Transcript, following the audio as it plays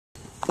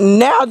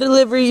Now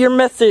deliver your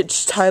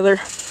message, Tyler.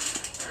 That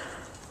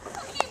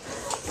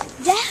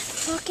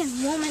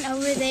fucking woman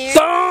over there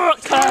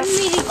Don't told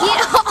me to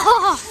get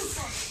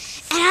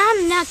off. And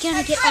I'm not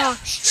gonna get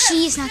off.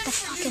 She's not the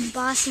fucking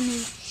boss of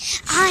me.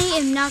 I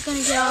am not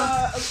gonna get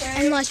off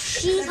unless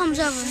she comes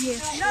over here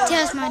and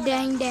tells my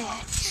dang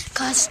dad.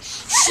 Cause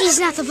she's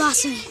not the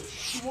boss of me.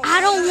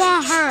 I don't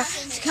want her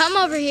to come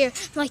over here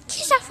like,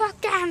 get the fuck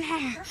down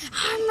here.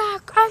 I'm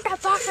the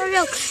boss of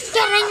you.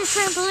 Get on your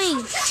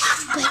trampoline.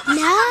 But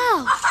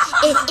no,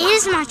 it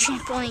is my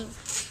trampoline.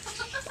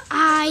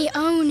 I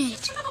own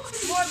it.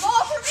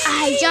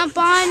 I jump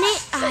on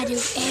it. I do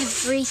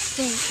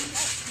everything.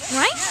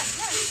 Right?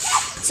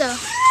 So,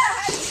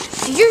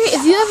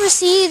 if you ever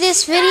see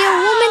this video,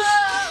 woman,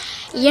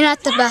 you're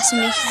not the boss of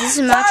me. This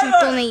is my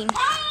trampoline.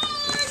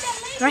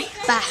 Right?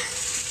 Bye.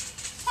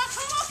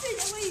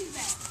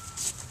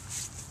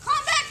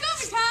 Come back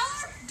over,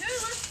 Tyler. Dude,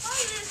 let's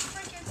play this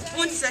freaking thing.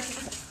 1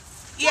 second.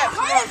 Yeah,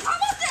 come on. Come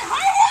up there,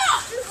 hurry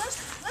up. Dude, let's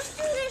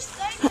do this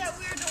thing that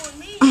we were doing.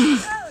 Me and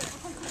Tyler.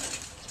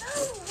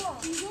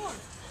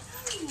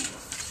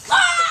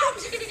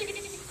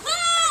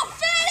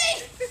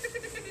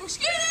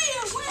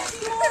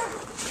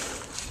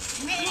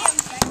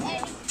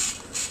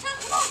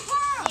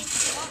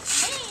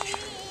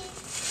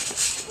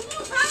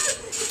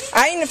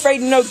 I ain't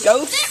afraid of no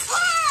ghosts.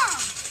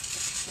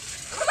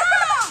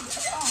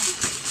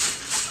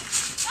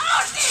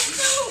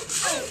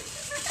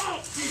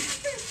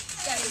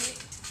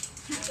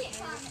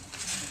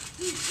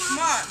 Come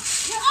on.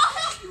 Yeah, I'll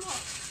help you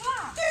up. Come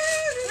on.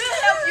 We'll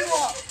help you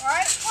up,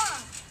 alright? Come on.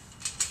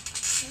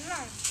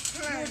 You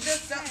were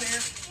just up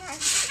there.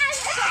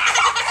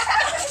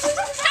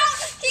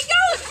 Keep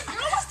going.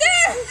 You're almost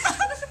there.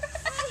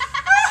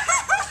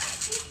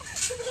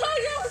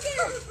 You're almost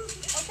there.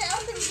 Okay, I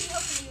don't think we can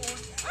help anyone.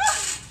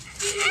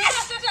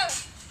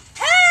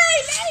 Hey,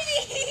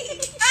 lady.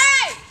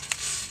 Hey.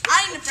 I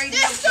ain't afraid of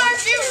no This ghosts.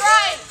 serves you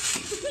right.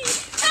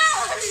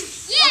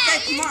 Yeah,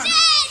 Okay, come on.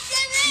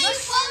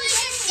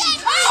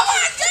 Oh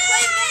my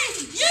God!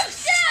 You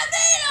stabbed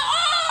me in the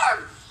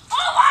arm!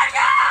 Oh my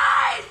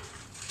God!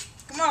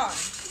 Come on.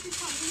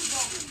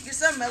 You're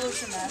so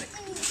melodramatic.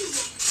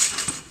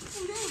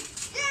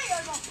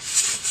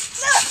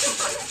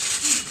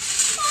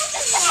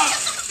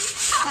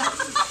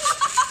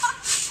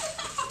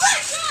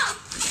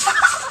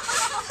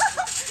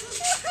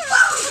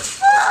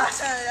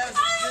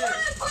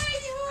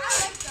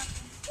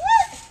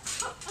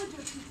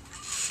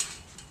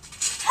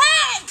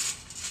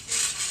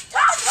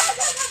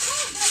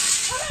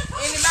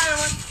 Anybody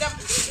want to step?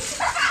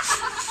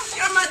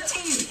 You're my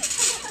team.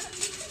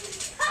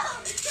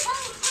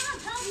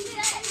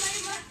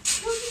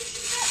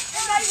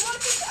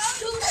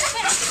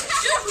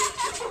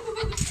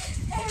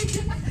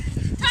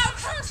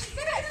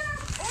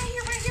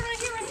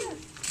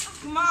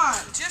 Come on,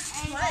 just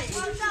play.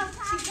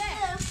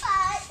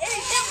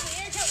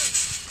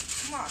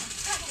 Come on.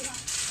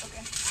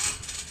 Okay.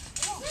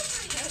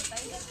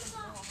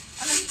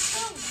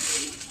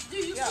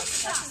 Yeah,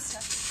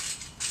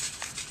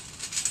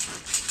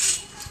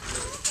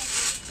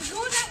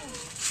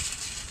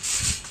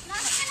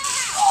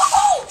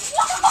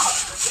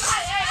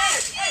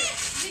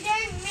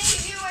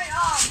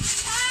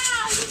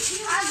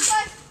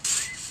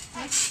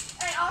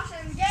 Hey,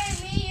 Austin, the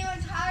game me, you,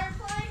 and Tyler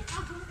play.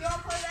 You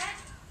want to play that?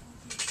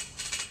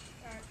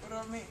 what do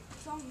I mean?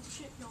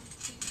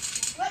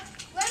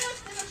 Let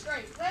us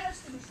demonstrate. Let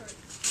us demonstrate.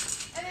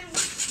 And then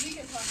you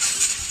can play.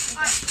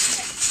 Alright,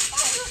 okay.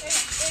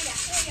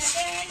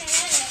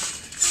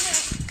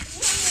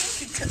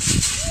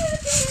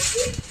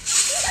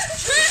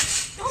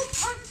 Don't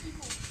punch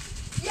people.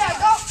 Yeah,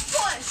 don't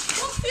punch.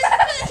 Don't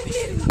physically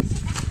abuse.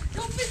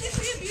 Don't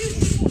physically abuse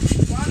people.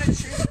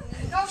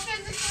 Don't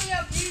physically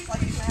abuse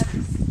Like it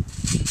matters.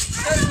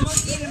 Just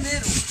look in the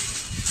middle.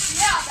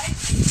 Yeah, baby.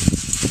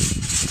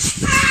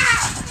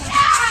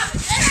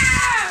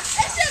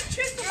 It's just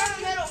Tristan in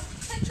the middle.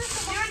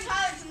 You and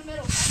Tyler's in the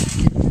middle.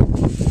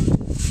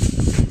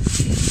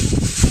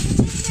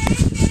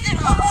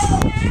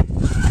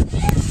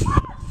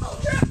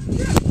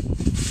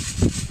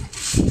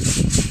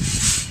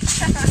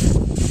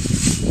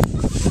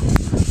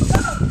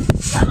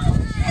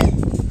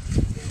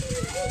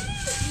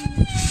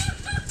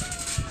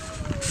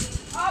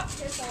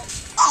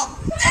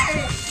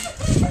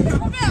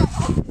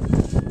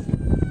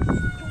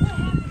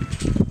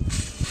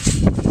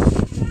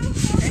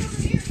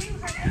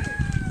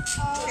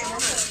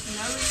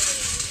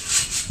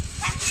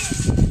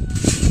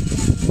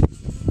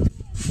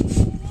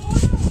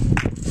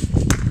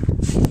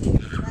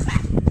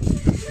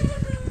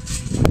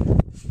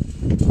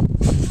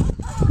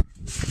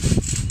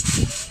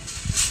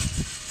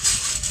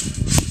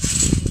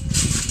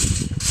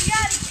 You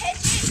gotta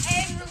catch it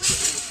and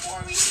release it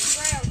before we hit the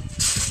ground.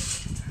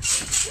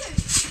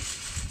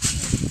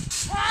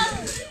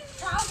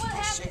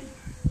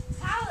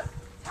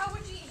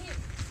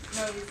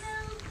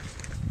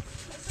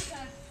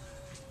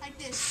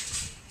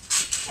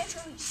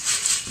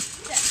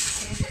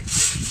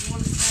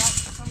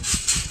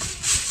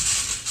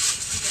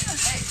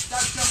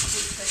 Stop jumping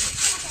for a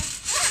second.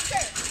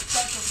 Okay.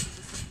 Stop jumping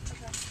for a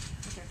second.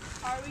 Okay.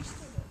 How are we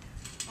still doing?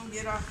 Don't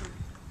get off of it.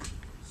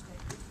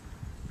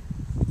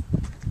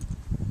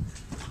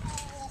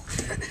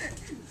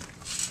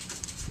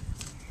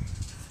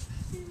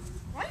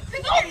 Why are you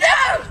picking your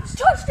nose?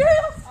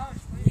 Touchdown! Oh,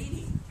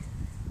 sweetie.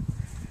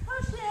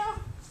 Touchdown.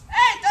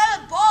 Hey, throw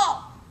the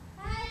ball.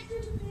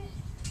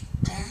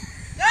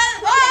 Throw the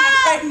ball.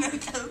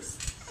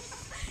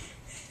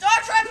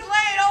 Start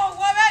trampoline, old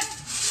woman.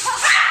 Come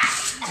on.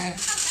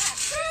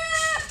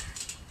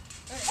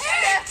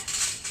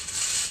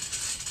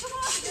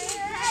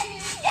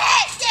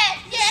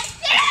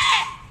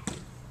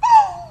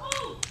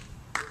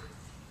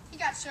 He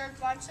got served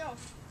by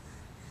himself.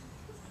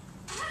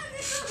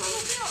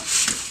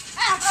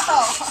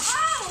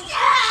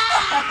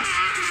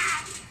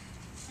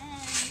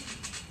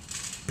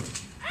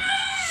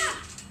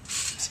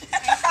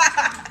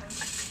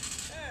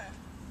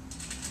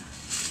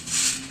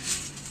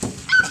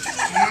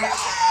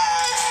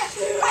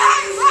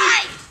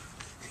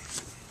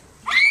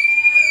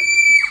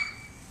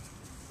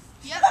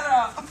 Yep,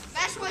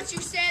 that's what you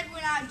said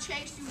when I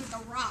chased you with a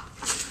rock.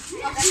 Those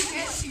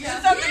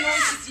are the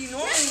noises you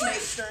normally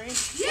make, Sturry.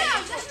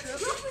 Yeah, that's what your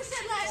girlfriend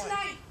said last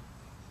night.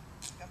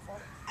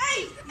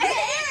 Hey,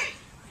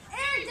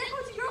 Eric, that's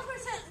what your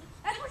girlfriend said.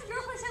 That's what your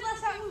girlfriend said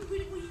last night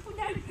when you put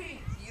down your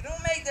pants. You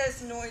don't make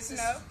those noises.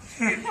 No.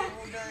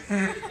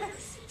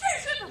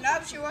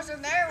 Nope, she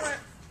wasn't there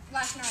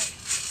last night.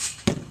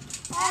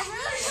 Oh,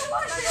 really? She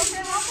wasn't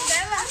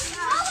there last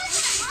night.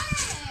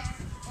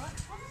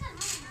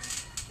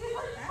 You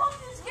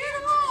scared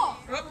them all.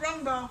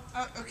 Wrong ball.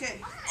 Okay.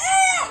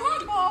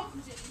 Wrong ball.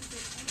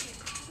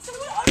 So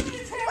what are you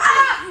doing?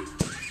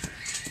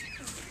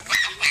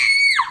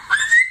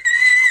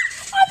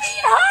 I'm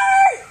being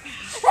hurt!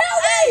 Help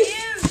me!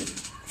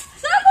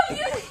 Stop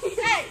abusing!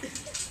 Hey!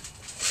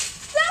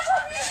 Stop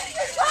abusing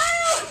your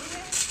child!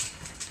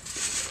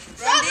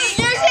 Stop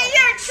abusing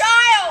your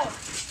child!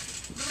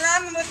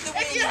 Run with the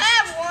If you